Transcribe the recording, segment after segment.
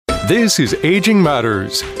This is Aging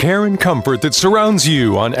Matters, care and comfort that surrounds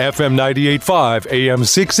you on FM 98.5 AM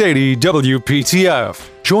 680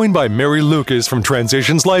 WPTF. Joined by Mary Lucas from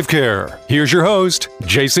Transitions Life Care. Here's your host,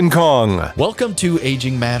 Jason Kong. Welcome to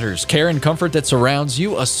Aging Matters, care and comfort that surrounds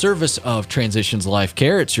you, a service of Transitions Life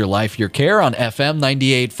Care. It's your life, your care on FM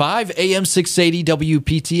 98.5 AM 680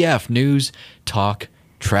 WPTF. News, talk,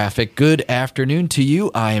 traffic. Good afternoon to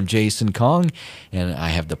you. I am Jason Kong, and I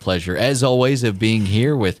have the pleasure, as always, of being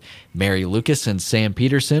here with Mary Lucas and Sam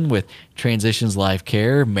Peterson with Transitions Life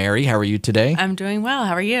Care. Mary, how are you today? I'm doing well.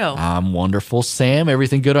 How are you? I'm wonderful. Sam,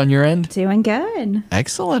 everything good on your end? Doing good.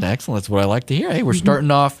 Excellent, excellent. That's what I like to hear. Hey, we're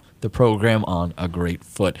starting off the program on a great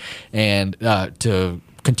foot. And to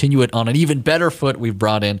continue it on an even better foot, we've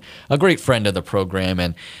brought in a great friend of the program,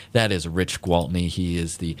 and that is Rich Gwaltney. He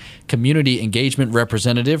is the Community Engagement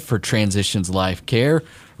Representative for Transitions Life Care.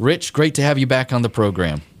 Rich, great to have you back on the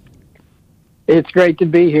program. It's great to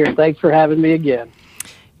be here. Thanks for having me again.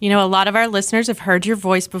 You know, a lot of our listeners have heard your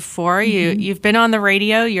voice before. You've been on the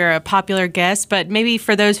radio. You're a popular guest, but maybe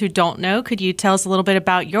for those who don't know, could you tell us a little bit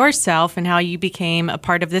about yourself and how you became a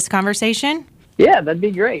part of this conversation? Yeah, that'd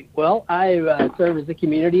be great. Well, I serve as the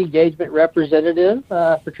Community Engagement Representative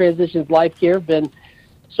for Transitions Life Care. Been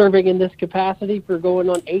serving in this capacity for going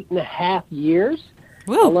on 8.5 years.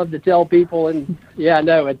 Woo. I love to tell people, and yeah, I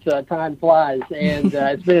know, it's time flies, and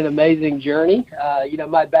it's been an amazing journey.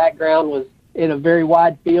 My background was in a very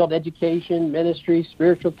wide field: education, ministry,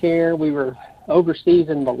 spiritual care. We were overseas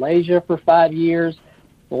in Malaysia for 5 years,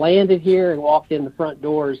 landed here and walked in the front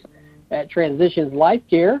doors at Transitions Life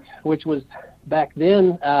Care, which was back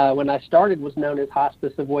then, when I started, was known as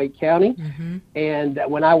Hospice of Wake County. Mm-hmm. And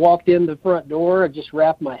when I walked in the front door, I just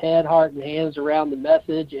wrapped my head, heart, and hands around the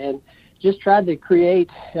message and just tried to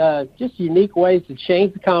create just unique ways to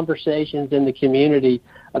change the conversations in the community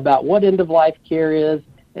about what end-of-life care is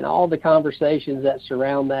and all the conversations that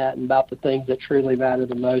surround that and about the things that truly matter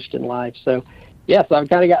the most in life. So, yes, I've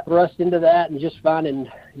kind of got thrust into that and just finding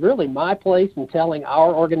really my place in telling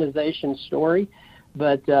our organization's story,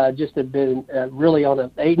 but just have been really on an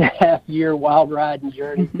 8.5-year wild ride and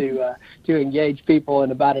journey to engage people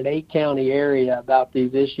in about an 8-county area about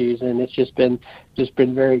these issues, and it's just been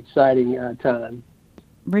very exciting time.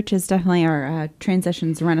 Rich is definitely our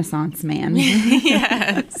transitions renaissance man.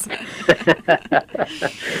 Yes.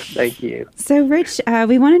 Thank you. So, Rich,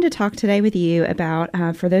 we wanted to talk today with you about,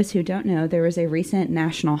 for those who don't know, there was a recent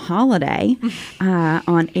national holiday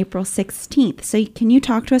on April 16th. So can you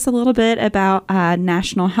talk to us a little bit about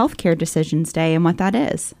National Healthcare Decisions Day and what that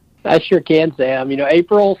is? I sure can, Sam.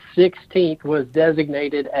 April 16th was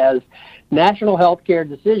designated as National Healthcare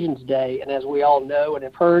Decisions Day, and as we all know and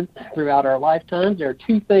have heard throughout our lifetimes, there are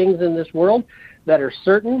two things in this world that are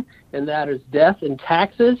certain, and that is death and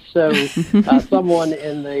taxes. So someone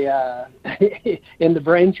in the in the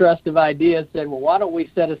brain trust of ideas said, well, why don't we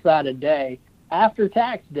set aside a day after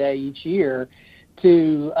tax day each year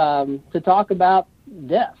to talk about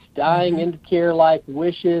death, dying, end of care life,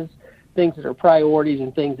 wishes, things that are priorities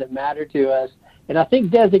and things that matter to us. And I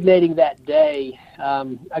think designating that day,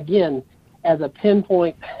 again, as a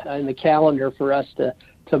pinpoint in the calendar for us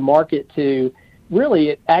to market to, really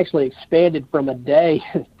it actually expanded from a day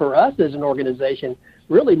for us as an organization,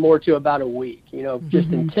 really more to about a week, just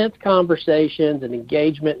intense conversations and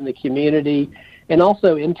engagement in the community and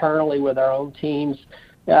also internally with our own teams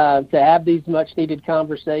to have these much needed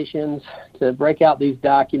conversations, to break out these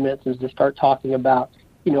documents and to start talking about,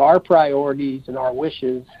 our priorities and our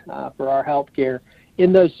wishes for our healthcare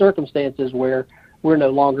in those circumstances where we're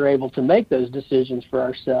no longer able to make those decisions for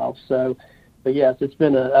ourselves. So, but yes, it's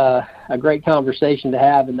been a great conversation to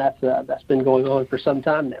have, and that's been going on for some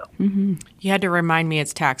time now. Mm-hmm. You had to remind me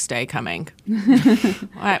it's tax day coming.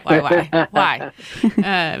 Why?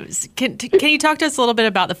 Can you talk to us a little bit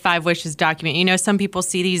about the 5 Wishes document? Some people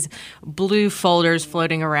see these blue folders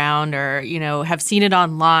floating around, or have seen it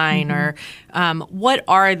online, or what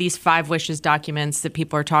are these 5 Wishes documents that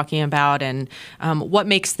people are talking about, and what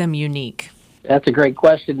makes them unique? That's a great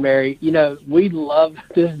question, Mary. We love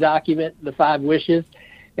this document, the 5 Wishes,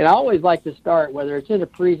 and I always like to start, whether it's in a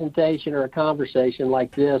presentation or a conversation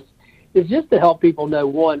like this, is just to help people know,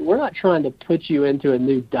 one, we're not trying to put you into a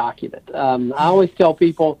new document. I always tell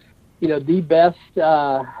people, the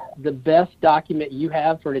best document you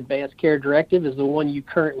have for an advanced care directive is the one you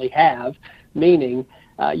currently have, meaning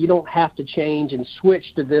you don't have to change and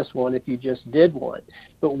switch to this one if you just did one.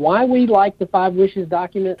 But why we like the 5 Wishes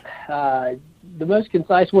document, the most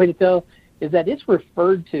concise way to tell is that it's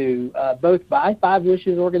referred to both by 5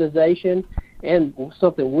 Wishes organization and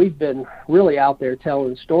something we've been really out there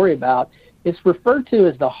telling the story about. It's referred to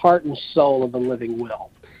as the heart and soul of a living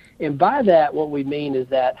will. And by that, what we mean is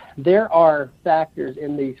that there are factors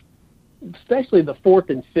in these, especially the fourth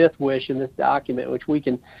and fifth wish in this document, which we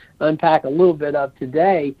can unpack a little bit of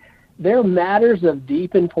today. They're matters of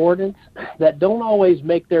deep importance that don't always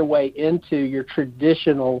make their way into your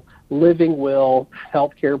traditional living will,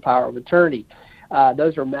 healthcare power of attorney.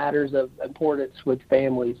 Those are matters of importance with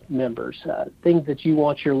family members, things that you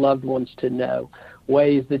want your loved ones to know,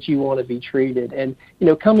 ways that you want to be treated. And,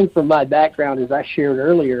 coming from my background, as I shared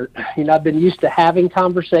earlier, I've been used to having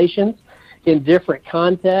conversations in different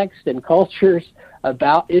contexts and cultures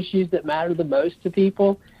about issues that matter the most to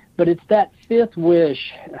people. But it's that fifth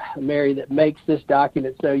wish, Mary, that makes this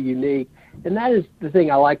document so unique. And that is the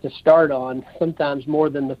thing I like to start on, sometimes more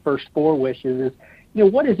than the first four wishes, is,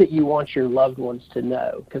 what is it you want your loved ones to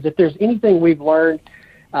know? Because if there's anything we've learned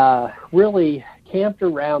really camped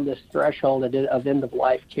around this threshold of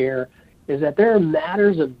end-of-life care, is that there are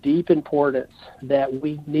matters of deep importance that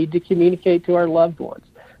we need to communicate to our loved ones.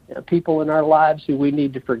 People in our lives who we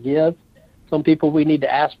need to forgive, some people we need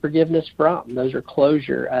to ask forgiveness from. Those are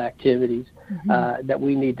closure activities that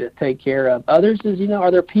we need to take care of. Others is,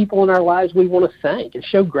 are there people in our lives we want to thank and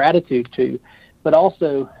show gratitude to, but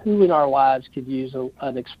also who in our lives could use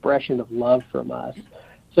an expression of love from us.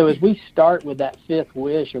 So as we start with that fifth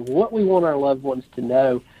wish of what we want our loved ones to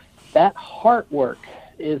know, that heart work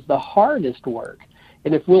is the hardest work.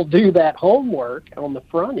 And if we'll do that homework on the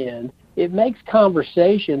front end, it makes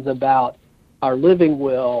conversations about our living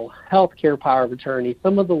will, healthcare power of attorney,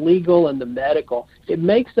 some of the legal and the medical,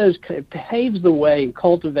 it paves the way and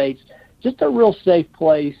cultivates just a real safe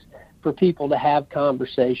place for people to have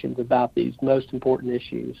conversations about these most important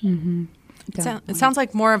issues. Mm-hmm. It sounds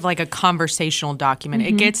like more of like a conversational document.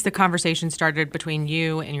 It gets the conversation started between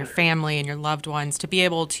you and your family and your loved ones to be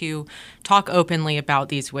able to talk openly about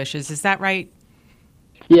these wishes. Is that right?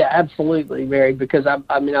 Yeah, absolutely, Mary. Because I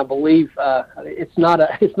believe it's not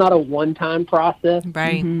a one-time process.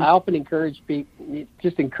 Right. I often encourage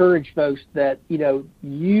folks that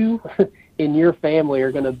you and your family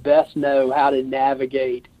are going to best know how to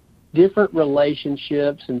navigate different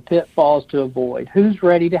relationships and pitfalls to avoid. Who's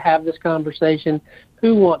ready to have this conversation?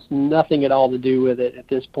 Who wants nothing at all to do with it at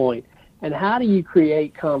this point? And how do you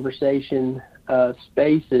create conversation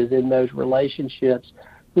spaces in those relationships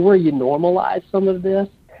where you normalize some of this?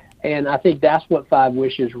 And I think that's what Five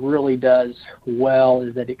Wishes really does well,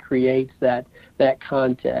 is that it creates that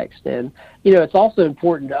context. And, it's also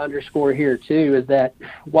important to underscore here, too, is that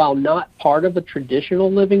while not part of a traditional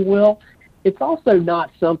living will, it's also not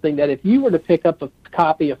something that if you were to pick up a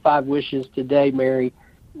copy of Five Wishes today, Mary,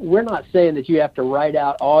 we're not saying that you have to write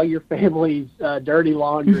out all your family's dirty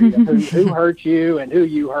laundry of who hurt you and who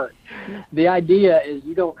you hurt. The idea is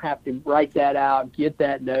you don't have to write that out, get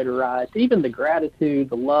that notarized. Even the gratitude,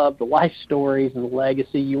 the love, the life stories, and the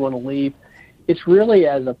legacy you want to leave, it's really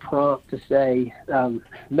as a prompt to say,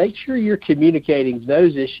 make sure you're communicating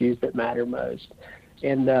those issues that matter most.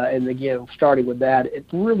 And again, starting with that, it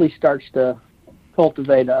really starts to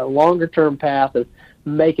cultivate a longer-term path of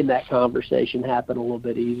making that conversation happen a little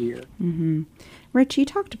bit easier. Mm-hmm. Rich, you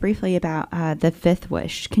talked briefly about the fifth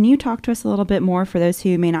wish. Can you talk to us a little bit more for those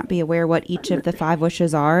who may not be aware what each of the five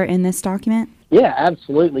wishes are in this document? Yeah,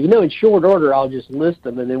 absolutely. In short order, I'll just list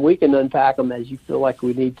them, and then we can unpack them as you feel like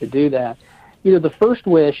we need to do that. The first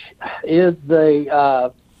wish is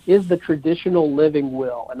the traditional living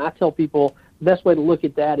will, and I tell people the best way to look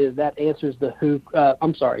at that is that answers the who.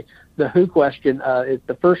 The who question.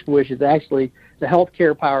 The first wish is actually the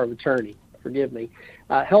healthcare power of attorney. Forgive me.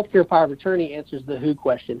 Healthcare power of attorney answers the who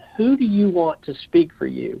question. Who do you want to speak for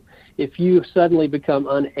you if you suddenly become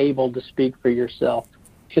unable to speak for yourself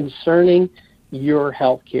concerning your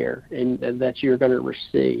health care and that you're going to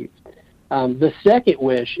receive? The second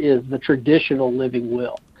wish is the traditional living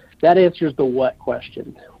will. That answers the what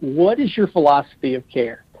question. What is your philosophy of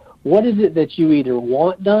care? What is it that you either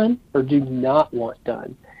want done or do not want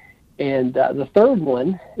done? And the third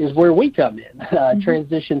one is where we come in,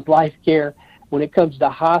 Transitions Life Care. When it comes to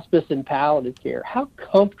hospice and palliative care, how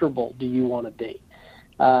comfortable do you want to be?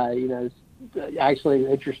 Actually,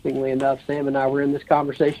 interestingly enough, Sam and I were in this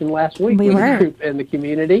conversation last week with a group in the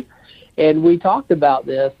community, and we talked about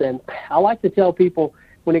this. And I like to tell people,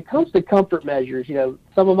 when it comes to comfort measures,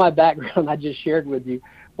 some of my background I just shared with you.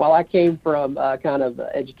 While I came from kind of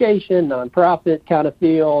education, nonprofit kind of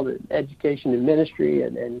field, and education and ministry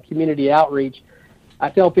and community outreach, I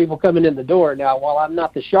tell people coming in the door, now, while I'm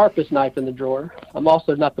not the sharpest knife in the drawer, I'm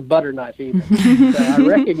also not the butter knife either. So I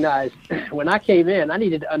recognized when I came in, I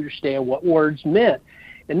needed to understand what words meant.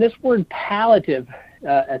 And this word palliative,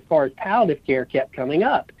 as far as palliative care, kept coming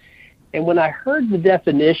up. And when I heard the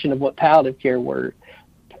definition of what palliative care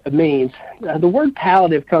means, the word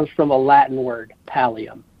palliative comes from a Latin word,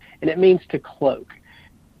 pallium, and it means to cloak.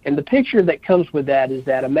 And the picture that comes with that is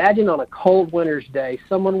that imagine on a cold winter's day,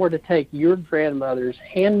 someone were to take your grandmother's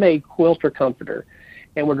handmade quilter comforter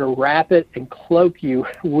and were to wrap it and cloak you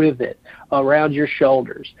with it around your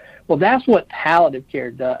shoulders. Well, that's what palliative care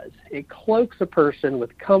does. It cloaks a person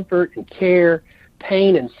with comfort and care,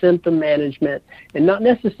 pain and symptom management, and not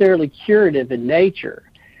necessarily curative in nature.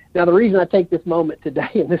 Now, the reason I take this moment today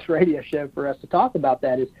in this radio show for us to talk about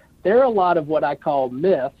that is there are a lot of what I call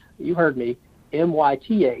myth, you heard me,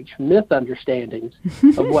 M-Y-T-H, myth understandings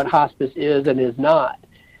of what hospice is and is not.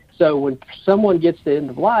 So when someone gets to the end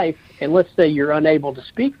of life, and let's say you're unable to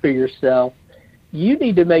speak for yourself, you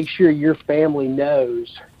need to make sure your family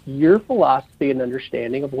knows your philosophy and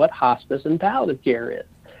understanding of what hospice and palliative care is.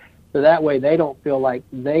 So that way they don't feel like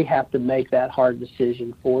they have to make that hard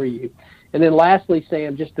decision for you. And then lastly,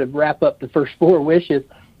 Sam, just to wrap up the first four wishes,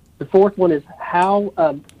 the fourth one is how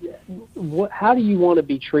do you want to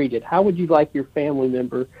be treated? How would you like your family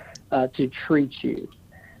member to treat you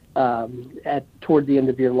toward the end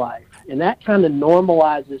of your life? And that kind of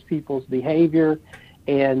normalizes people's behavior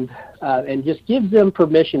and just gives them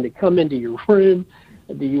permission to come into your room.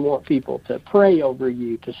 Do you want people to pray over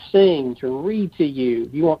you, to sing, to read to you?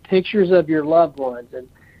 Do you want pictures of your loved ones?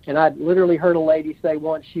 And I literally heard a lady say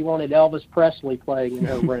once she wanted Elvis Presley playing in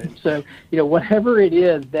her room. So, whatever it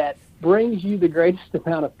is that brings you the greatest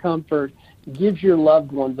amount of comfort, gives your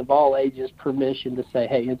loved ones of all ages permission to say,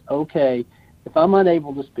 hey, it's okay. If I'm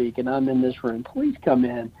unable to speak and I'm in this room, please come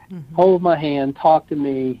in, hold my hand, talk to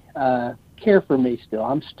me, care for me still.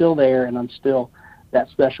 I'm still there, and I'm still that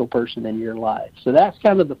special person in your life. So that's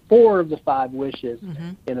kind of the four of the five wishes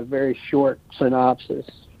in a very short synopsis.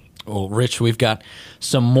 Well, Rich, we've got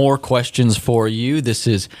some more questions for you. This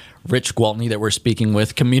is Rich Gwaltney that we're speaking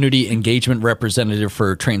with, Community Engagement Representative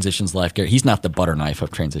for Transitions Life Care. He's not the butter knife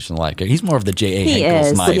of Transitions Life Care. He's more of the J.A.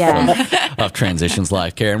 Henkel's knife of Transitions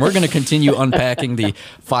Life Care. And we're going to continue unpacking the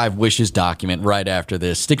Five Wishes document right after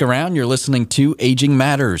this. Stick around. You're listening to Aging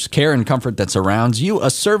Matters, care and comfort that surrounds you,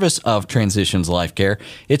 a service of Transitions Life Care.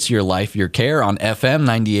 It's your life, your care on FM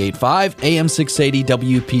 98.5, AM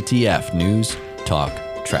 680 WPTF. News, talk,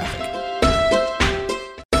 traffic.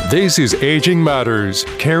 This is Aging Matters,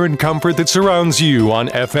 care and comfort that surrounds you on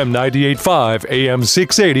FM 98.5, AM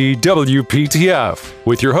 680 WPTF,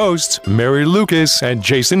 with your hosts, Mary Lucas and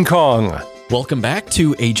Jason Kong. Welcome back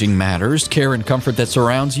to Aging Matters, care and comfort that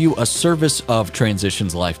surrounds you, a service of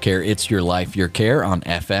Transitions Life Care. It's your life, your care on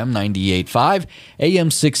FM 98.5,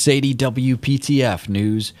 AM 680 WPTF.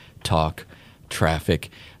 News, talk, traffic.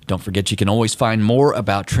 Don't forget, you can always find more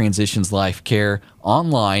about Transitions Life Care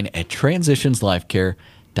online at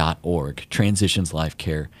transitionslifecare.org,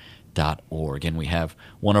 transitionslifecare.org. And we have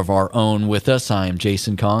one of our own with us. I am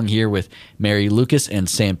Jason Kong here with Mary Lucas and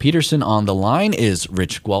Sam Peterson. On the line is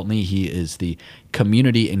Rich Gwaltney. He is the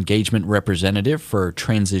Community Engagement Representative for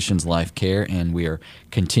Transitions Life Care, and we are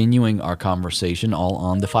continuing our conversation all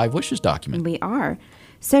on the Five Wishes document. We are.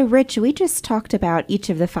 So, Rich, we just talked about each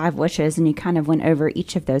of the five wishes, and you kind of went over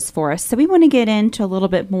each of those for us. So we want to get into a little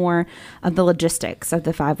bit more of the logistics of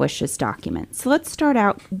the Five Wishes document. So let's start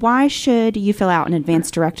out. Why should you fill out an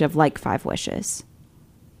advance directive like Five Wishes?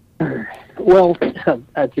 Well,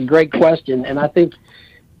 that's a great question. And I think,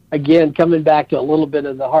 again, coming back to a little bit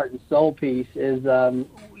of the heart and soul piece is,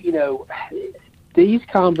 these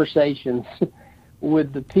conversations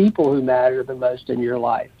with the people who matter the most in your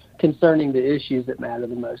life, concerning the issues that matter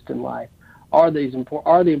the most in life, are the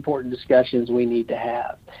important discussions we need to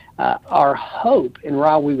have. Our hope, and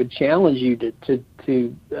while we would challenge you to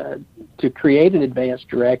create an advance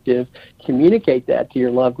directive, communicate that to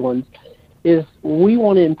your loved ones, is we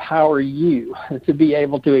want to empower you to be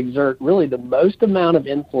able to exert really the most amount of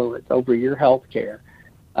influence over your health care,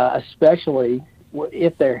 especially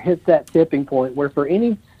if there hits that tipping point where for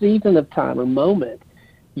any season of time or moment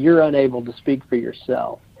you're unable to speak for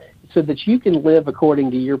yourself, so that you can live according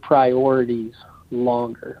to your priorities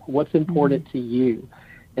longer, what's important to you.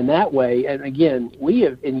 And that way, and again, we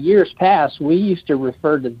have, in years past, we used to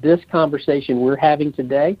refer to this conversation we're having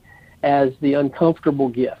today as the uncomfortable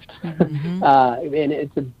gift. And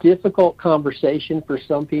it's a difficult conversation for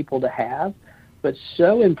some people to have, but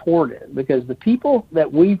so important, because the people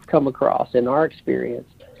that we've come across in our experience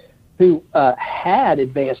who had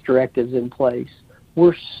advance directives in place,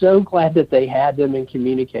 we're so glad that they had them and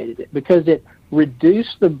communicated it, because it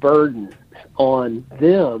reduced the burden on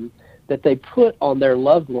them that they put on their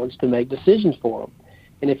loved ones to make decisions for them.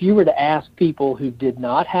 And if you were to ask people who did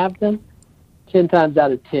not have them, 10 times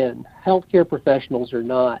out of 10, healthcare professionals or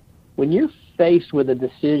not, when you're faced with a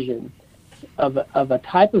decision, of a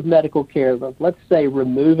type of medical care, let's say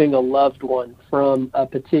removing a loved one from a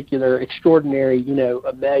particular extraordinary,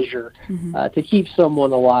 a measure to keep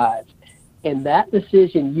someone alive. And that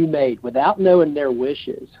decision you made without knowing their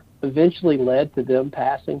wishes eventually led to them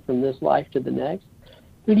passing from this life to the next.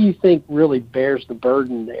 Who do you think really bears the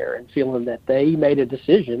burden there and feeling that they made a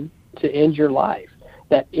decision to end your life,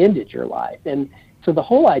 that ended your life? And so the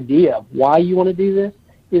whole idea of why you want to do this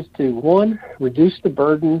is to, one, reduce the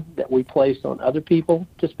burden that we place on other people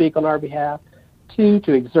to speak on our behalf, two,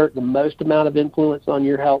 to exert the most amount of influence on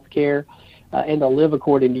your health care, and to live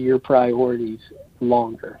according to your priorities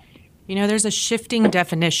longer. There's a shifting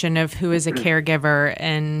definition of who is a caregiver,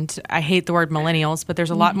 and I hate the word millennials, but there's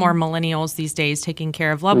a lot more millennials these days taking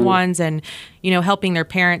care of loved ones and, helping their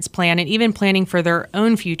parents plan and even planning for their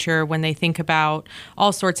own future when they think about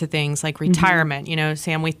all sorts of things like retirement.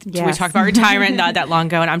 Sam, we talked about retirement not that long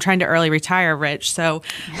ago, and I'm trying to early retire, Rich. So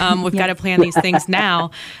we've got to plan these things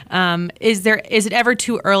now. Is it ever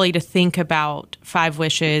too early to think about 5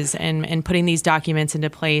 wishes and putting these documents into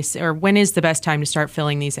place, or when is the best time to start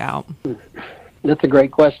filling these out? That's a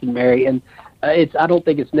great question, Mary. And I don't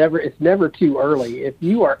think it's never too early. If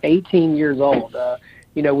you are 18 years old,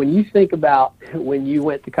 when you think about when you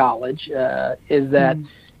went to college, is that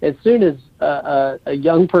as soon as a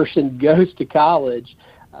young person goes to college,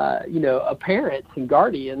 a parent and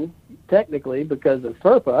guardian, technically because of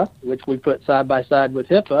FERPA, which we put side by side with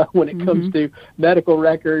HIPAA when it comes to medical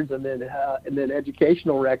records and then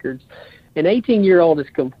educational records, an 18-year-old is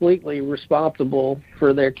completely responsible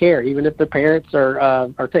for their care, even if the parents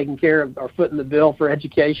are taking care of or footing the bill for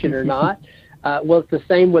education or not. Well, it's the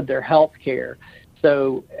same with their health care.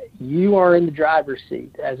 So you are in the driver's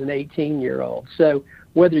seat as an 18-year-old. So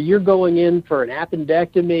whether you're going in for an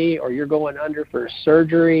appendectomy or you're going under for a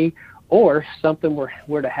surgery or something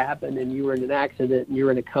were to happen and you were in an accident and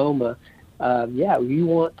you're in a coma, you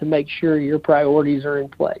want to make sure your priorities are in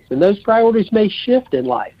place. And those priorities may shift in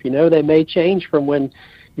life. They may change from when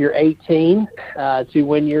you're 18 to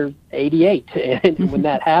when you're 88. And when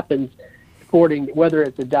that happens, according to whether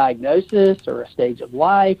it's a diagnosis or a stage of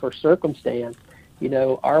life or circumstance,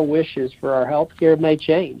 our wishes for our health care may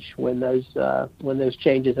change when those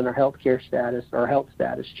changes in our health care status, our health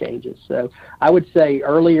status changes. So I would say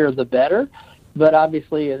earlier the better. But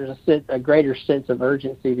obviously, there's a greater sense of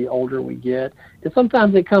urgency the older we get. And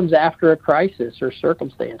sometimes it comes after a crisis or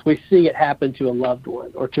circumstance. We see it happen to a loved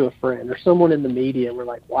one or to a friend or someone in the media, and we're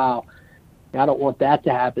like, wow, I don't want that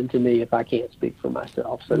to happen to me if I can't speak for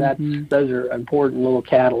myself. So those are important little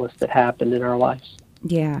catalysts that happen in our lives.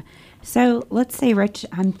 Yeah. So let's say, Rich,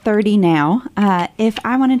 I'm 30 now. If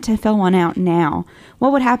I wanted to fill one out now,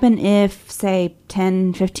 what would happen if, say,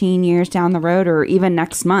 10, 15 years down the road or even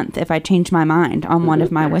next month if I change my mind on one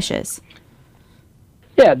of my wishes?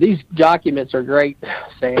 Yeah, these documents are great,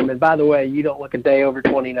 Sam. And by the way, you don't look a day over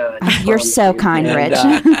 29. You're so kind, Rich.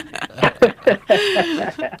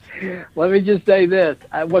 Let me just say this.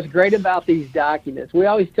 What's great about these documents, we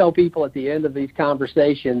always tell people at the end of these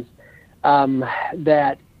conversations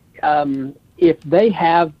that if they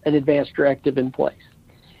have an advance directive in place,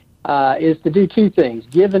 is to do 2 things: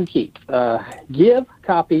 give and keep. Give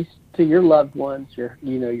copies to your loved ones, your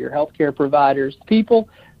healthcare providers, people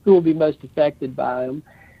who will be most affected by them,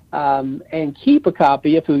 and keep a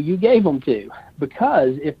copy of who you gave them to.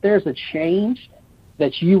 Because if there's a change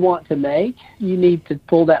that you want to make, you need to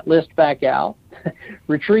pull that list back out,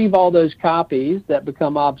 retrieve all those copies that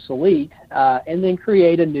become obsolete, and then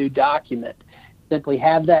create a new document. Simply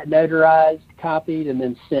have that notarized, copied, and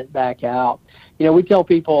then sent back out. We tell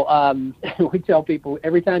people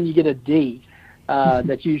every time you get a D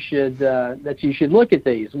that you should look at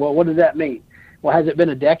these. Well, what does that mean? Well, has it been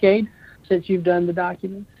a decade since you've done the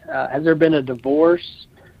documents? Has there been a divorce,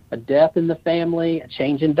 a death in the family, a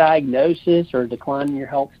change in diagnosis, or a decline in your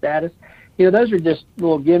health status? Those are just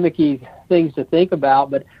little gimmicky things to think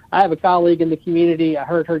about. But I have a colleague in the community. I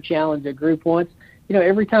heard her challenge a group once.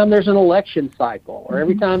 Every time there's an election cycle, or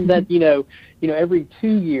every time that, every 2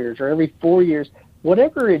 years or every 4 years,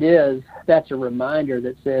 whatever it is, that's a reminder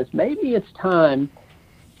that says maybe it's time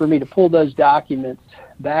for me to pull those documents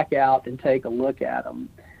back out and take a look at them.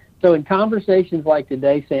 So in conversations like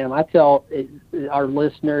today, Sam, I tell our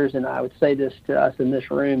listeners, and I would say this to us in this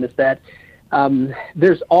room, is that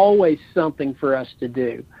there's always something for us to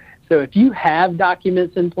do. So if you have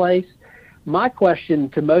documents in place, my question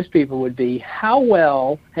to most people would be, how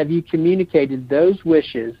well have you communicated those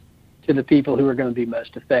wishes to the people who are going to be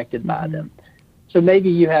most affected by them? So maybe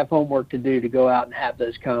you have homework to do to go out and have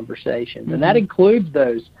those conversations. And that includes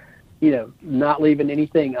those, not leaving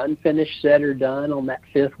anything unfinished, said or done on that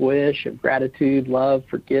 5th wish of gratitude, love,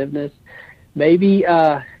 forgiveness. maybe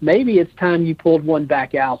it's time you pulled one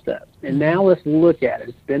back out, though. And now let's look at it.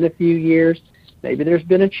 It's been a few years. Maybe there's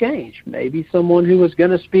been a change. Maybe someone who was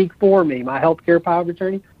going to speak for me, my healthcare power of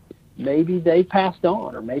attorney, maybe they passed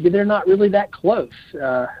on, or maybe they're not really that close.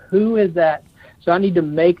 Who is that? So I need to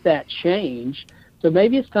make that change. So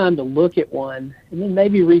maybe it's time to look at one and then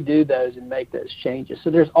maybe redo those and make those changes. So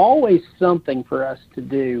there's always something for us to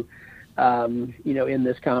do, in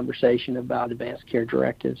this conversation about advanced care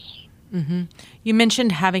directives. Mm-hmm. You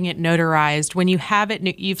mentioned having it notarized. When you have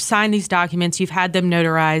it, you've signed these documents, you've had them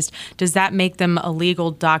notarized. Does that make them a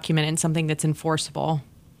legal document and something that's enforceable?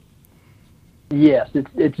 Yes,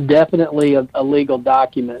 it's definitely a legal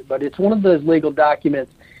document, but it's one of those legal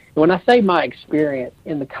documents. When I say my experience,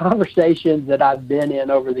 in the conversations that I've been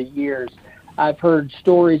in over the years, I've heard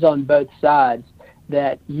stories on both sides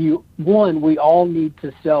that we all need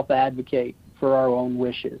to self-advocate for our own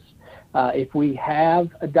wishes. If we have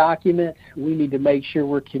a document, we need to make sure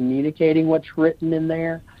we're communicating what's written in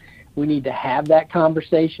there. We need to have that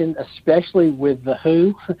conversation, especially with the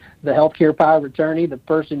healthcare power of attorney, the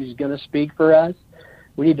person who's going to speak for us.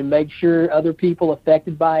 We need to make sure other people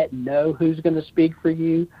affected by it know who's going to speak for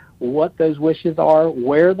you, what those wishes are,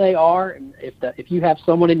 where they are. And if you have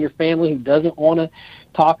someone in your family who doesn't want to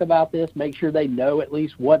talk about this, make sure they know at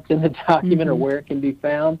least what's in the document or where it can be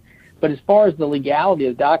found. But as far as the legality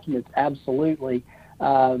of documents, absolutely.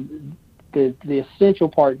 The essential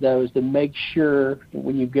part, though, is to make sure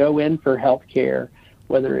when you go in for health care,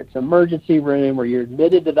 whether it's emergency room or you're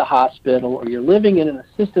admitted to the hospital or you're living in an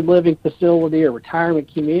assisted living facility or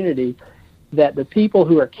retirement community, that the people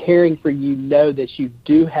who are caring for you know that you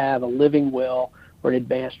do have a living will or an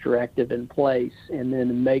advance directive in place, and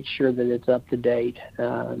then make sure that it's up to date,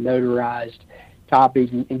 notarized copies,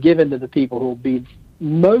 and given to the people who will be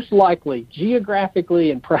most likely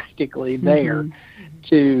geographically and practically there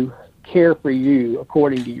to care for you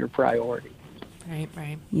according to your priority.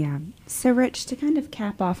 Right. Yeah. So, Rich, to kind of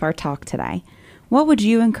cap off our talk today, what would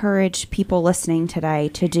you encourage people listening today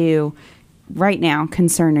to do right now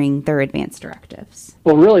concerning their advance directives?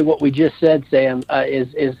 Well, really what we just said, Sam,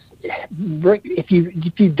 is if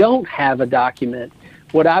you don't have a document,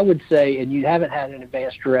 what I would say, and you haven't had an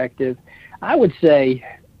advance directive, I would say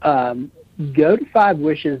go to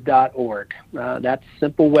fivewishes.org. That's a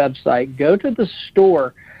simple website. Go to the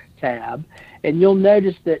store tab, and you'll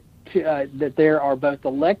notice that there are both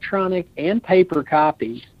electronic and paper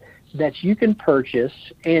copies that you can purchase,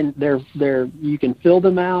 and you can fill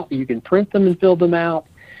them out, you can print them and fill them out,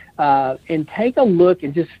 and take a look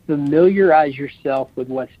and just familiarize yourself with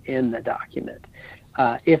what's in the document.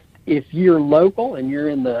 If you're local and you're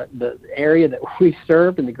in the area that we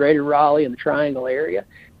serve in the greater Raleigh and the Triangle area,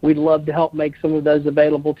 we'd love to help make some of those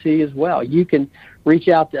available to you as well. You can reach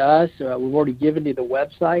out to us. We've already given you the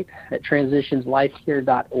website at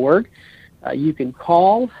transitionslifecare.org. You can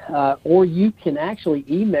call, or you can actually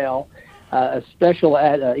email a special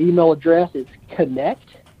email address. It's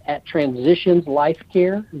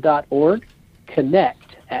connect@transitionslifecare.org,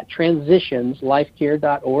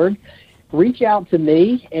 connect@transitionslifecare.org. Reach out to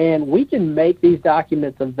me, and we can make these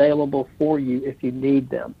documents available for you if you need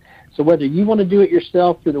them. So whether you want to do it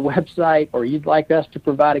yourself through the website or you'd like us to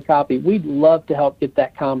provide a copy, we'd love to help get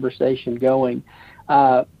that conversation going.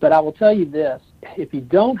 But I will tell you this, if you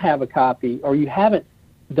don't have a copy or you haven't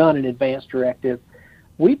done an advance directive,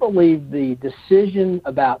 we believe the decision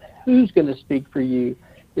about who's going to speak for you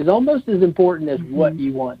is almost as important as what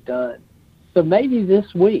you want done. So maybe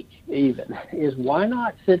this week even is, why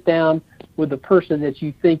not sit down with the person that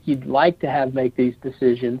you think you'd like to have make these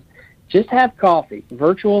decisions, just have coffee,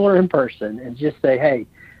 virtual or in person, and just say, hey,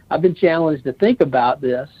 I've been challenged to think about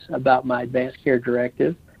this, about my advanced care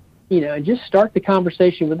directive, and just start the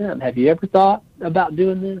conversation with them. Have you ever thought about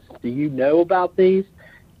doing this? Do you know about these?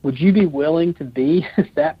 Would you be willing to be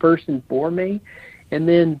that person for me? And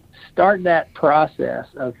then start that process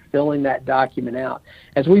of filling that document out.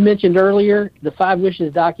 As we mentioned earlier, the Five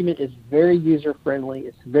Wishes document is very user-friendly.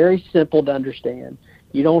 It's very simple to understand.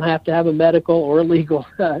 You don't have to have a medical or a legal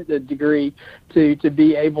degree to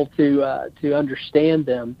be able to understand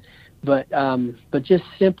them. But just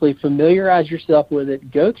simply familiarize yourself with it,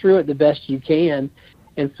 go through it the best you can,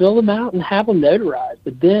 and fill them out and have them notarized.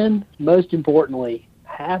 But then, most importantly,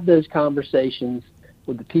 have those conversations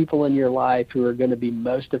with the people in your life who are going to be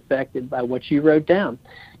most affected by what you wrote down,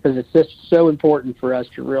 because it's just so important for us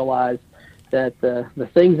to realize that the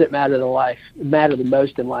things that matter the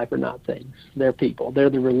most in life are not things. They're people. They're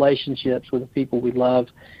the relationships with the people we love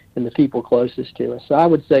and the people closest to us. So I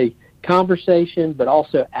would say conversation, but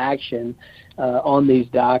also action on these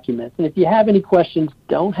documents. And if you have any questions,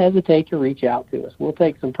 don't hesitate to reach out to us. We'll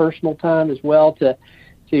take some personal time as well to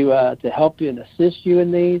help you and assist you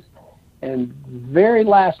in these. And very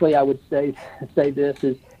lastly, I would say this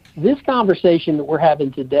is this conversation that we're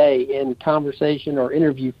having today in conversation or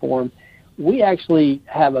interview form. We actually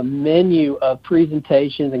have a menu of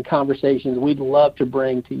presentations and conversations we'd love to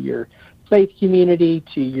bring to your faith community,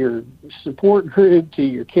 to your support group, to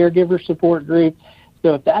your caregiver support group.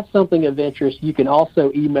 So if that's something of interest, you can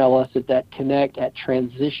also email us at that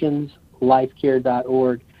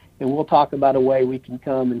connect@transitionslifecare.org, and we'll talk about a way we can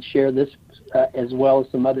come and share this as well as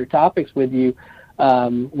some other topics with you,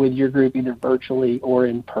 with your group, either virtually or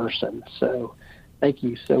in person. So thank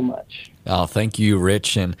you so much. Oh, thank you,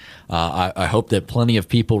 Rich. And I hope that plenty of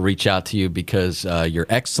people reach out to you because you're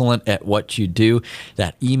excellent at what you do.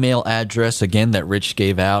 That email address, again, that Rich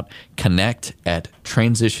gave out,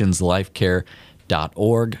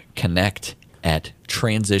 connect@transitionslifecare.org,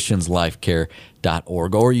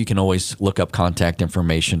 connect@transitionslifecare.org, or you can always look up contact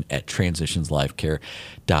information at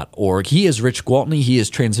transitionslifecare.org. He is Rich Gwaltney. He is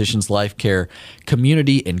Transitions Life Care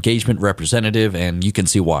Community Engagement Representative, and you can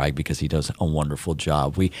see why, because he does a wonderful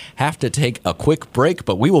job. We have to take a quick break,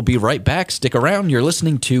 but we will be right back. Stick around. You're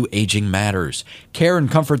listening to Aging Matters, care and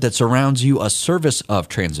comfort that surrounds you, a service of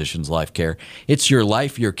Transitions Life Care. It's your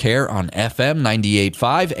life, your care on FM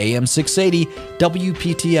 98.5, AM 680,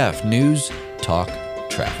 WPTF News, Talk,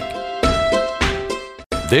 Traffic.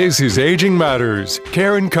 This is Aging Matters,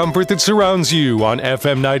 care and comfort that surrounds you on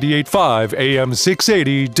FM 98.5, AM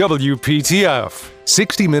 680, WPTF.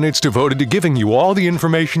 60 minutes devoted to giving you all the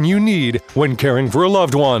information you need when caring for a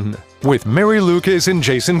loved one. With Mary Lucas and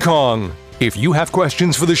Jason Kong. If you have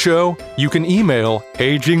questions for the show, you can email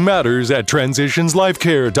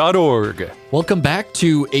agingmatters@transitionslifecare.org. Welcome back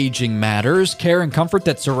to Aging Matters, care and comfort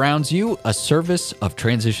that surrounds you, a service of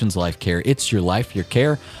Transitions Life Care. It's your life, your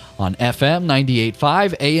care on FM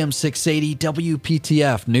 98.5, AM 680,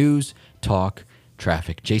 WPTF News, Talk,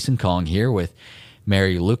 Traffic. Jason Kong here with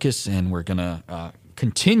Mary Lucas, and we're going to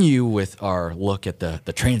continue with our look at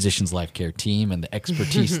the Transitions Life Care team and the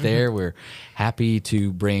expertise there. We're happy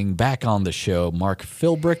to bring back on the show Mark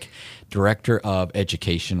Philbrick, Director of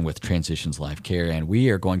Education with Transitions Life Care, and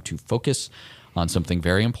we are going to focus on something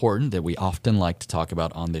very important that we often like to talk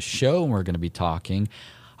about on this show, and we're going to be talking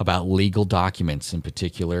about legal documents, in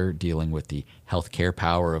particular dealing with the healthcare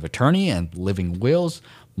power of attorney and living wills.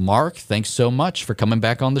 Mark, thanks so much for coming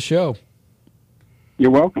back on the show. You're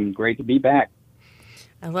welcome. Great to be back.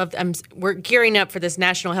 We're gearing up for this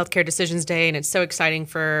National Healthcare Decisions Day, and it's so exciting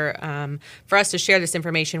for us to share this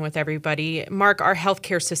information with everybody. Mark, our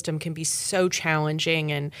healthcare system can be so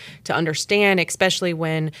challenging and to understand, especially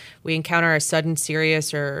when we encounter a sudden,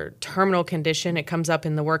 serious, or terminal condition. It comes up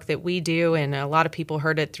in the work that we do, and a lot of people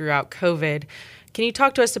heard it throughout COVID. Can you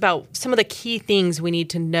talk to us about some of the key things we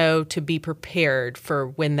need to know to be prepared for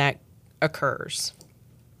when that occurs?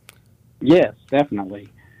 Yes, definitely.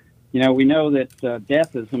 You know, we know that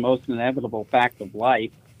death is the most inevitable fact of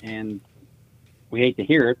life, and we hate to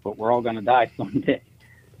hear it, but we're all going to die someday.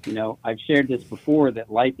 You know, I've shared this before, that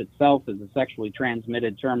life itself is a sexually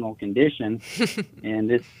transmitted terminal condition, and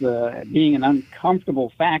it's being an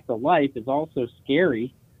uncomfortable fact of life is also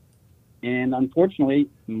scary. And unfortunately,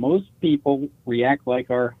 most people react like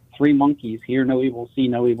our three monkeys: hear no evil, see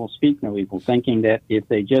no evil, speak no evil, thinking that if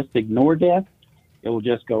they just ignore death, it will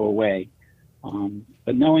just go away.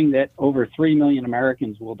 But knowing that over 3 million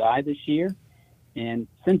Americans will die this year, and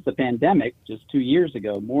since the pandemic, just 2 years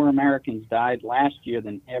ago, more Americans died last year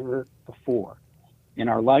than ever before. And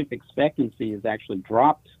our life expectancy has actually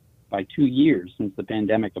dropped by 2 years since the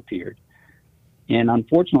pandemic appeared. And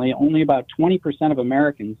unfortunately, only about 20% of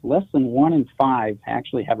Americans, less than 1 in 5,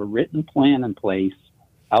 actually have a written plan in place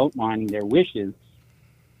outlining their wishes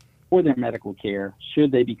for their medical care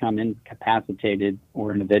should they become incapacitated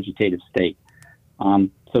or in a vegetative state.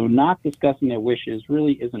 So not discussing their wishes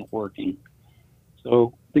really isn't working.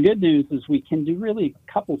 So the good news is we can do really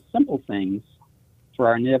a couple simple things for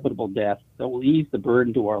our inevitable death that will ease the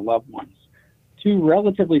burden to our loved ones. Two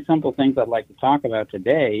relatively simple things I'd like to talk about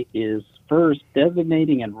today is, first,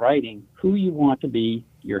 designating and writing who you want to be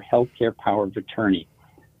your healthcare power of attorney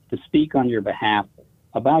to speak on your behalf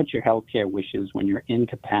about your healthcare wishes when you're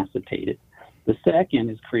incapacitated. The second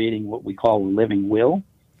is creating what we call a living will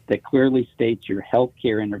that clearly states your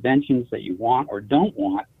healthcare interventions that you want or don't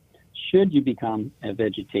want should you become a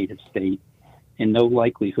vegetative state and no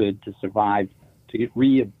likelihood to survive to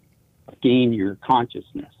regain your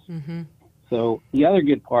consciousness. Mm-hmm. So the other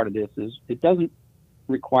good part of this is it doesn't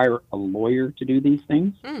require a lawyer to do these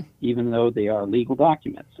things, even though they are legal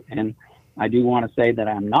documents. And I do want to say that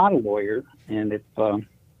I'm not a lawyer, and if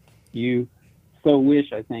you so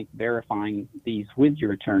wish, I think verifying these with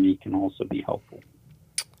your attorney can also be helpful.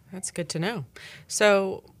 That's good to know.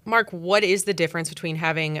 So, Mark, what is the difference between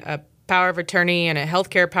having a power of attorney and a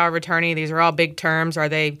healthcare power of attorney? These are all big terms. Are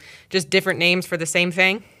they just different names for the same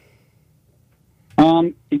thing?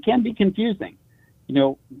 It can be confusing. You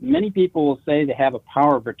know, many people will say they have a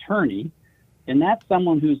power of attorney, and that's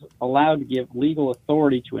someone who's allowed to give legal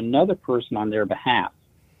authority to another person on their behalf.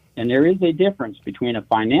 And there is a difference between a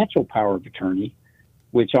financial power of attorney,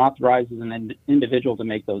 which authorizes an individual to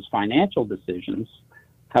make those financial decisions.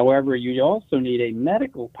 However, you also need a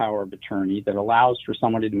medical power of attorney that allows for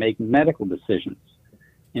someone to make medical decisions.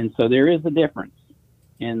 And so there is a difference.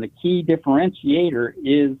 And the key differentiator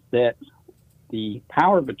is that the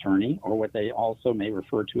power of attorney, or what they also may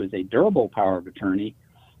refer to as a durable power of attorney,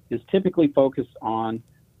 is typically focused on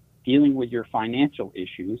dealing with your financial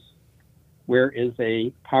issues, whereas a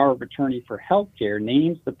power of attorney for healthcare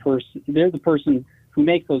names the person, they're the person who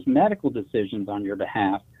makes those medical decisions on your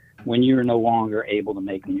behalf when you're no longer able to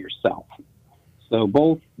make them yourself. So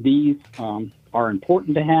both these are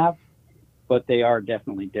important to have, but they are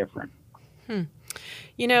definitely different.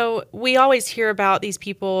 You know, we always hear about these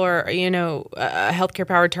people, or, you know, a healthcare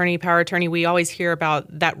power attorney. We always hear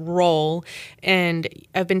about that role. And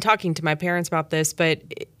I've been talking to my parents about this, but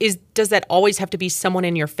does that always have to be someone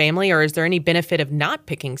in your family, or is there any benefit of not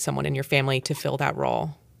picking someone in your family to fill that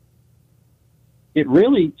role? It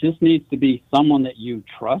really just needs to be someone that you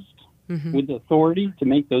trust with authority to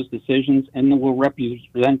make those decisions and that will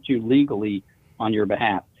represent you legally on your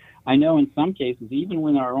behalf. I know in some cases, even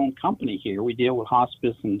with our own company here, we deal with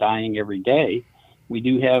hospice and dying every day. We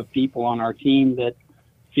do have people on our team that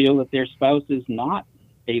feel that their spouse is not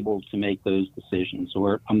able to make those decisions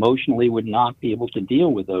or emotionally would not be able to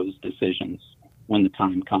deal with those decisions when the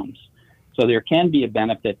time comes. So there can be a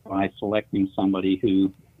benefit by selecting somebody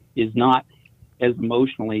who is not as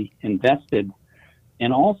emotionally invested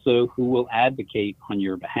and also who will advocate on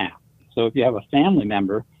your behalf. So if you have a family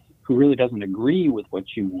member who really doesn't agree with what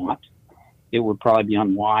you want, it would probably be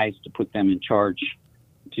unwise to put them in charge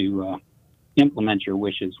to implement your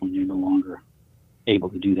wishes when you're no longer able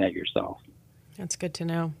to do that yourself. That's good to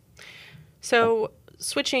know. So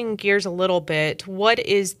switching gears a little bit, what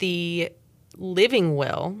is the living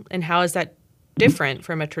will and how is that different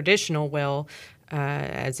from a traditional will,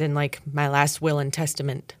 as in like my last will and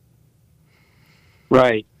testament?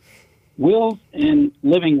 Right. Wills and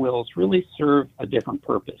living wills really serve a different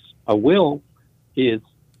purpose. A will is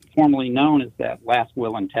formally known as that last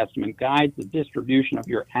will and testament, guides the distribution of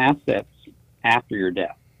your assets after your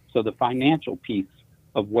death. So the financial piece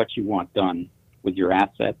of what you want done with your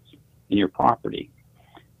assets and your property.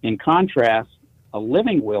 In contrast, a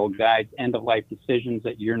living will guides end-of-life decisions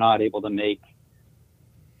that you're not able to make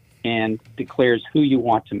and declares who you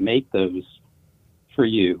want to make those for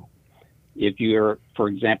you. If you're, for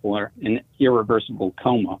example, are in irreversible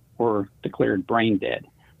coma or declared brain dead.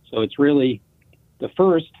 So it's really the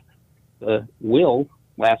first, the will,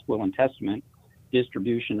 last will and testament,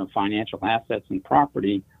 distribution of financial assets and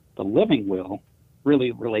property. The living will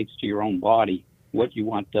really relates to your own body, what you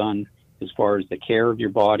want done as far as the care of your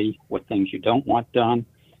body, what things you don't want done,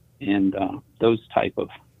 and those type of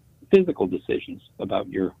physical decisions about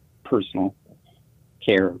your personal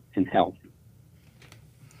care and health.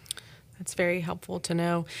 That's very helpful to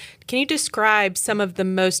know. Can you describe some of the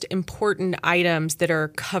most important items that are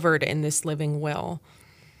covered in this living will?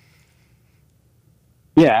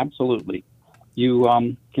 Yeah, absolutely. You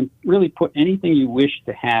can really put anything you wish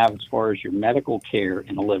to have as far as your medical care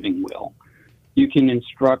in a living will. You can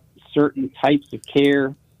instruct certain types of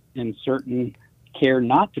care and certain care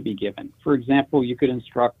not to be given. For example, you could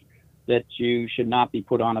instruct that you should not be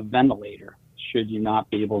put on a ventilator, should you not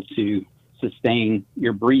be able to sustain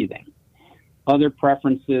your breathing. Other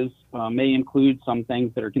preferences may include some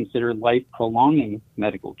things that are considered life-prolonging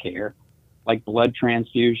medical care, like blood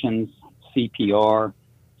transfusions, CPR,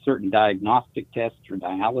 certain diagnostic tests or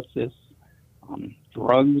dialysis,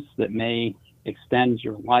 drugs that may extend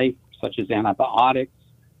your life, such as antibiotics,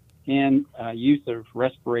 and use of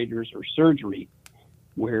respirators or surgery,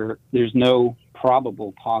 where there's no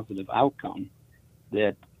probable positive outcome.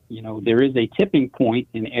 That, you know, there is a tipping point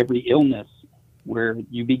in every illness where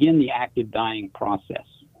you begin the active dying process.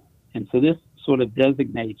 And so this sort of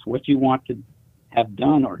designates what you want to have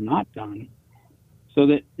done or not done so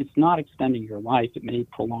that it's not extending your life. It may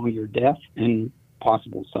prolong your death and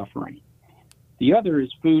possible suffering. The other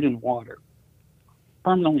is food and water.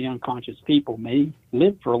 Permanently unconscious people may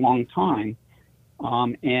live for a long time,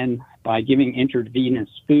 and by giving intravenous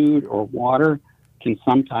food or water, can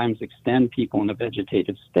sometimes extend people in a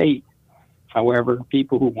vegetative state. However,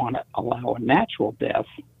 people who want to allow a natural death,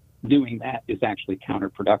 doing that is actually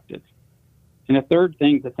counterproductive. And a third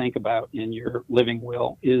thing to think about in your living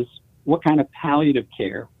will is what kind of palliative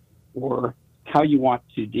care or how you want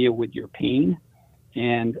to deal with your pain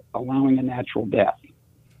and allowing a natural death.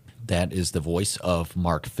 That is the voice of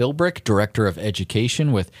Mark Philbrick, Director of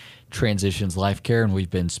Education with Transitions Life Care, and we've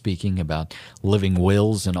been speaking about living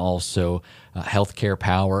wills and also healthcare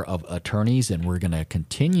power of attorneys, and we're going to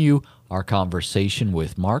continue our conversation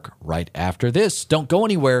with Mark right after this. Don't go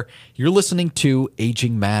anywhere. You're listening to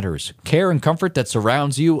Aging Matters, care and comfort that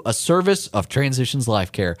surrounds you, a service of Transitions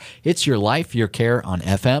Life Care. It's your life, your care on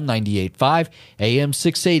FM 98.5, AM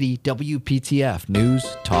 680, WPTF,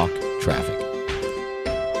 News, Talk, Traffic.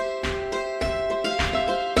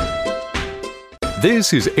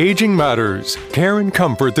 This is Aging Matters, care and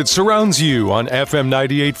comfort that surrounds you on FM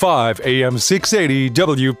 98.5, AM 680,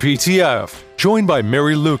 WPTF. Joined by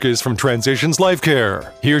Mary Lucas from Transitions Life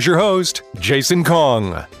Care. Here's your host, Jason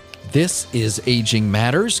Kong. This is Aging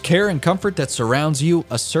Matters, care and comfort that surrounds you,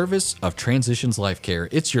 a service of Transitions Life Care.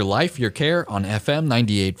 It's your life, your care on FM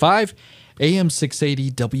 98.5, AM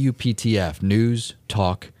 680, WPTF, News,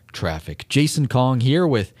 Talk, Traffic. Jason Kong here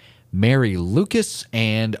with Mary Lucas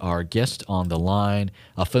and our guest on the line,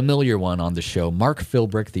 a familiar one on the show, Mark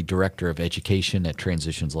Philbrick, the Director of Education at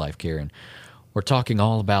Transitions Life Care. And we're talking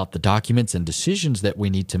all about the documents and decisions that we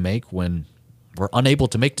need to make when we're unable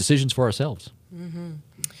to make decisions for ourselves. Mm-hmm.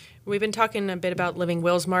 We've been talking a bit about living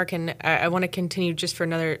wills, Mark, and I want to continue just for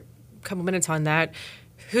another couple minutes on that.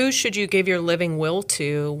 Who should you give your living will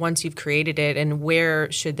to once you've created it, and where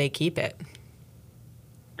should they keep it?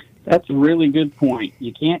 That's a really good point.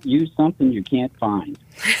 You can't use something you can't find.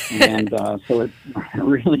 And so it's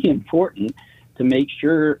really important to make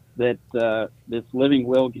sure that this living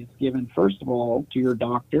will gets given, first of all, to your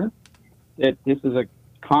doctor, that this is a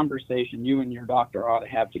conversation you and your doctor ought to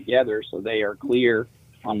have together so they are clear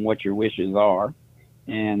on what your wishes are.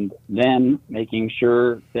 And then making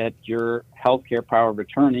sure that your healthcare power of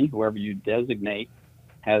attorney, whoever you designate,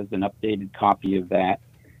 has an updated copy of that.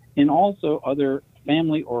 And also other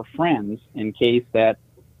family or friends in case that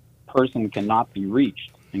person cannot be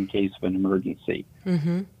reached in case of an emergency.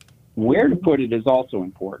 Mm-hmm. Where to put it is also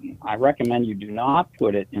important. I recommend you do not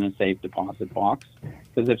put it in a safe deposit box,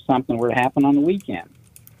 because if something were to happen on the weekend,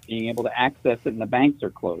 being able to access it and the banks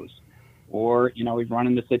are closed, or, we've run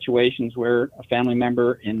into situations where a family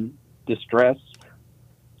member in distress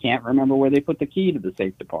can't remember where they put the key to the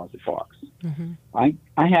safe deposit box. Mm-hmm. I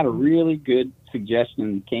had a really good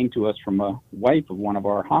suggestion that came to us from a wife of one of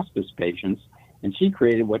our hospice patients, and she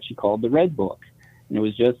created what she called the Red Book. And it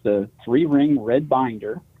was just a 3-ring red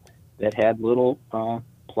binder that had little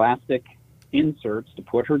plastic inserts to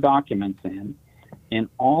put her documents in, and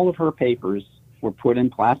all of her papers were put in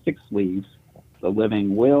plastic sleeves: the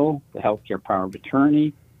living will, the healthcare power of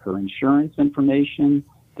attorney, her insurance information,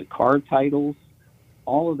 the car titles.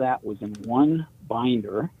 All of that was in one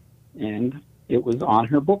binder, and it was on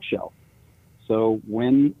her bookshelf. So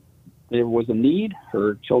when there was a need,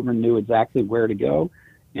 her children knew exactly where to go,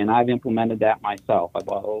 and I've implemented that myself. I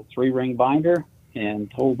bought a little 3-ring binder and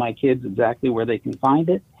told my kids exactly where they can find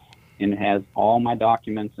it, and it has all my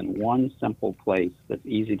documents in one simple place that's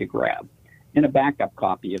easy to grab. And a backup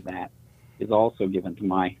copy of that is also given to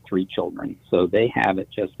my 3 children, so they have it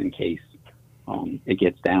just in case it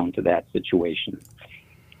gets down to that situation.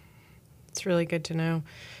 It's really good to know.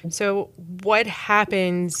 So what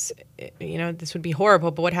happens, this would be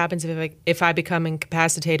horrible, but what happens if I become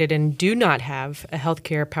incapacitated and do not have a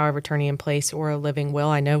healthcare power of attorney in place or a living will?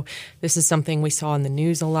 I know this is something we saw in the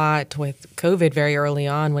news a lot with COVID very early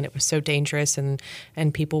on when it was so dangerous and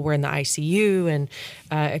people were in the ICU and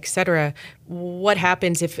et cetera. What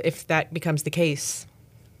happens if that becomes the case?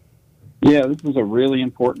 Yeah, this is a really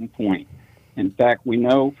important point. In fact, we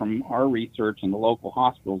know from our research in the local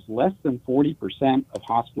hospitals, less than 40% of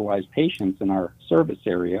hospitalized patients in our service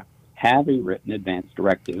area have a written advance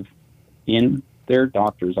directive in their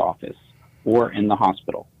doctor's office or in the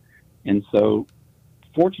hospital. And so,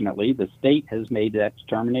 fortunately, the state has made that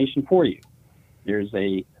determination for you. There's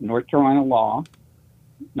a North Carolina law,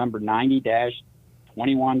 number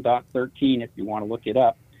 90-21.13, if you want to look it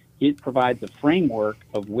up. It provides a framework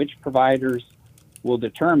of which providers will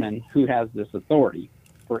determine who has this authority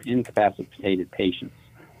for incapacitated patients.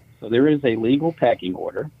 So there is a legal pecking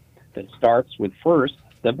order that starts with, first,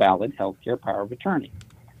 the valid healthcare power of attorney.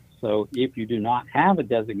 So if you do not have a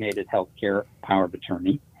designated healthcare power of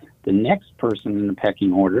attorney, the next person in the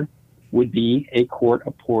pecking order would be a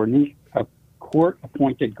court-appointed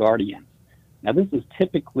guardian. Now, this is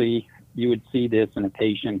typically you would see this in a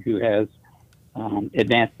patient who has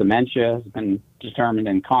advanced dementia, has been determined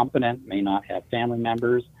incompetent, may not have family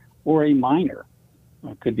members, or a minor.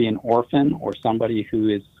 It could be an orphan or somebody who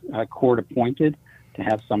is court appointed to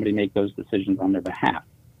have somebody make those decisions on their behalf.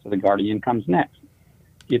 So the guardian comes next.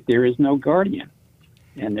 If there is no guardian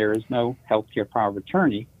and there is no healthcare power of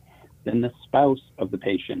attorney, then the spouse of the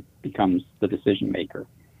patient becomes the decision maker.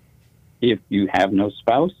 If you have no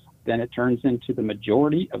spouse, then it turns into the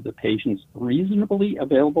majority of the patient's reasonably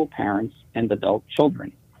available parents and adult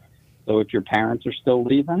children. So if your parents are still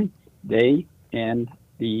living, they and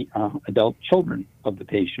the adult children of the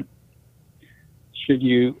patient. Should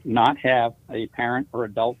you not have a parent or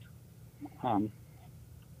adult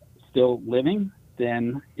still living,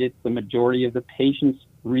 then it's the majority of the patient's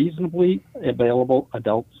reasonably available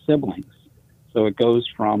adult siblings. So it goes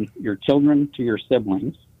from your children to your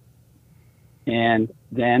siblings. And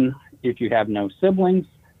then if you have no siblings,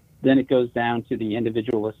 then it goes down to the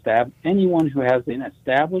individual anyone who has an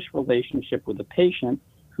established relationship with the patient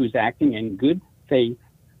who's acting in good faith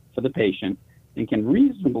for the patient and can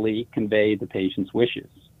reasonably convey the patient's wishes.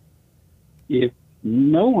 If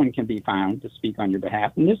no one can be found to speak on your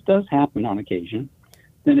behalf, and this does happen on occasion,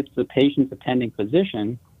 then it's the patient's attending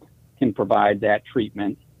physician can provide that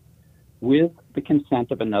treatment with the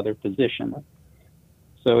consent of another physician.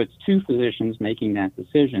 So it's two physicians making that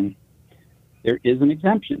decision. There is an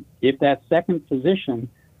exemption. If that second physician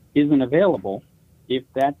isn't available, if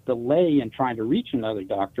that delay in trying to reach another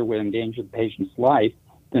doctor would endanger the patient's life,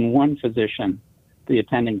 then one physician, the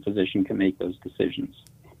attending physician, can make those decisions.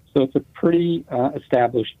 So it's a pretty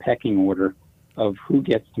established pecking order of who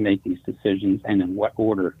gets to make these decisions and in what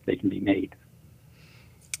order they can be made.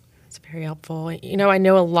 It's very helpful. You know, I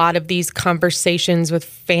know a lot of these conversations with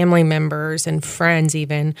family members and friends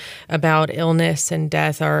even about illness and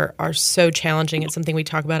death are so challenging. It's something we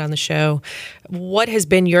talk about on the show. What has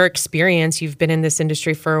been your experience? You've been in this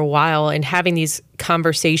industry for a while and having these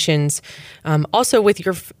conversations also with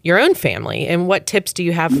your own family. And what tips do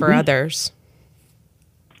you have for others?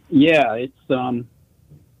 Yeah, it's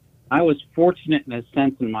I was fortunate in a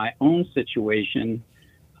sense in my own situation.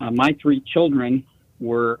 My three children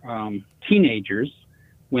were teenagers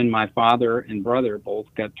when my father and brother both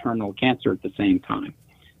got terminal cancer at the same time.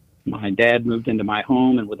 My dad moved into my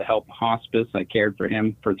home, and with the help of hospice, I cared for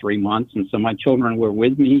him for 3 months. And so my children were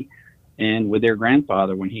with me and with their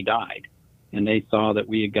grandfather when he died. And they saw that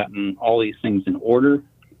we had gotten all these things in order.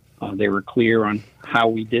 They were clear on how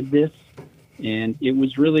we did this. And it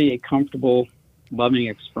was really a comfortable, loving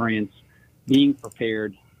experience being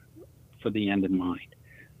prepared for the end in mind.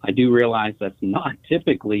 I do realize that's not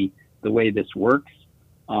typically the way this works.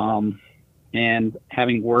 And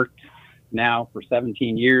having worked now for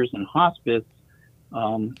 17 years in hospice,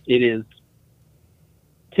 it is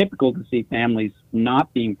typical to see families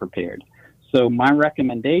not being prepared. So my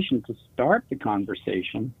recommendation to start the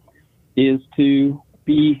conversation is to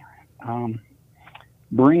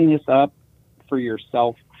bring this up for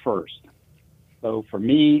yourself first. So for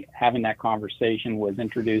me, having that conversation was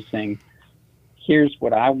introducing, here's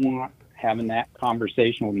what I want, having that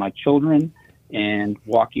conversation with my children and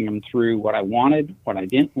walking them through what I wanted, what I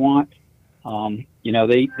didn't want.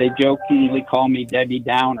 They jokingly call me Debbie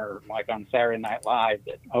Downer, like on Saturday Night Live,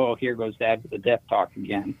 that, oh, here goes Dad with the death talk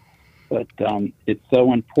again. But it's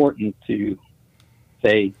so important to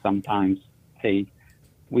say sometimes, hey,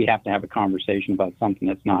 we have to have a conversation about something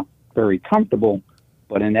that's not very comfortable,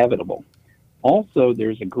 but inevitable. Also,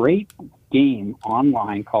 there's a great game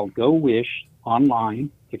online called Go Wish online.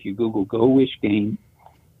 If you Google Go Wish game,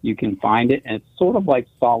 you can find it. And it's sort of like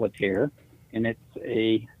solitaire. And it's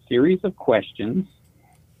a series of questions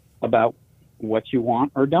about what you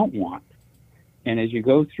want or don't want. And as you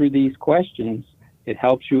go through these questions, it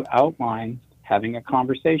helps you outline having a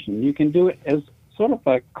conversation. You can do it as sort of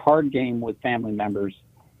a card game with family members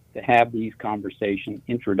to have these conversation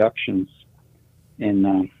introductions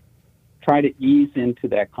and try to ease into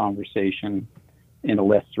that conversation in a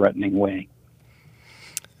less threatening way.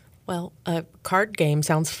 Well, a card game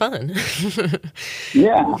sounds fun.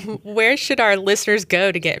 Yeah. Where should our listeners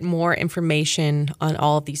go to get more information on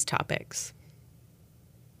all of these topics?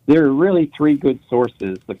 There are really three good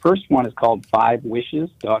sources. The first one is called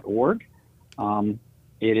 5wishes.org.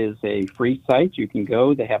 It is a free site. You can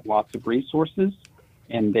go. They have lots of resources,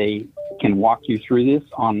 and they can walk you through this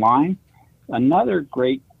online. Another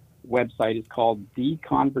great website is called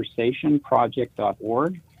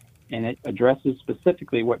theconversationproject.org, and it addresses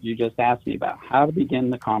specifically what you just asked me about, how to begin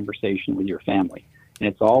the conversation with your family. And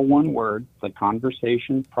it's all one word,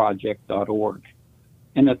 theconversationproject.org.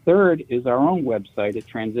 And the third is our own website at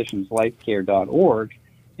transitionslifecare.org,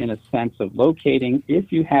 in a sense of locating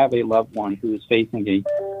if you have a loved one who is facing a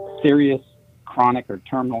serious chronic or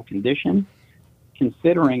terminal condition,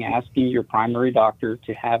 considering asking your primary doctor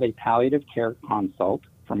to have a palliative care consult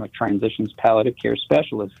from a transitions palliative care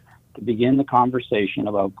specialist to begin the conversation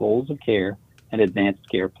about goals of care and advanced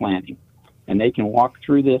care planning. And they can walk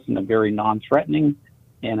through this in a very non-threatening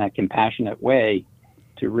and a compassionate way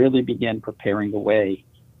to really begin preparing the way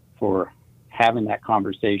for having that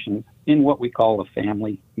conversation in what we call a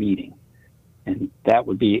family meeting. And that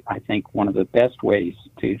would be, I think, one of the best ways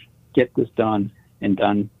to get this done and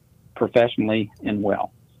done professionally and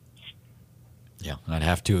well. Yeah, I'd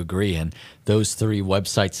have to agree. And those 3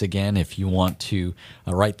 websites again, if you want to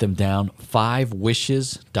write them down,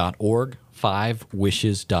 5wishes.org,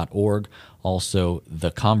 5wishes.org, also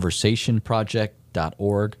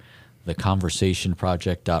theconversationproject.org,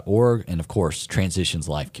 theconversationproject.org, and of course,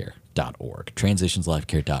 transitionslifecare.org,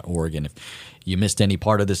 transitionslifecare.org. And if you missed any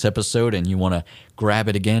part of this episode and you want to grab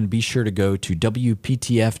it again, be sure to go to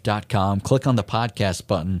WPTF.com, click on the podcast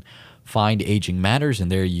button, find Aging Matters,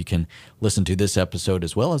 and there you can listen to this episode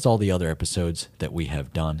as well as all the other episodes that we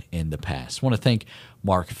have done in the past. I want to thank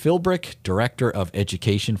Mark Philbrick, Director of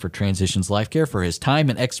Education for Transitions Life Care, for his time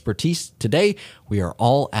and expertise today. We are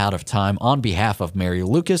all out of time. On behalf of Mary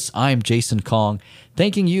Lucas, I'm Jason Kong,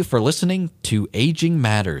 thanking you for listening to Aging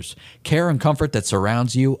Matters, care and comfort that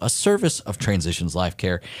surrounds you, a service of Transitions Life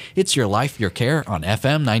Care. It's your life, your care on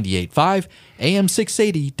FM 98.5, AM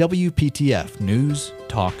 680, WPTF News,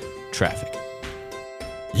 Talk, Traffic.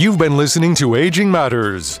 You've been listening to Aging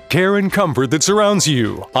Matters, care and comfort that surrounds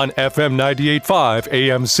you on FM 98.5,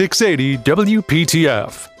 AM 680,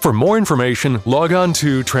 WPTF. For more information, log on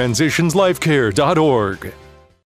to transitionslifecare.org.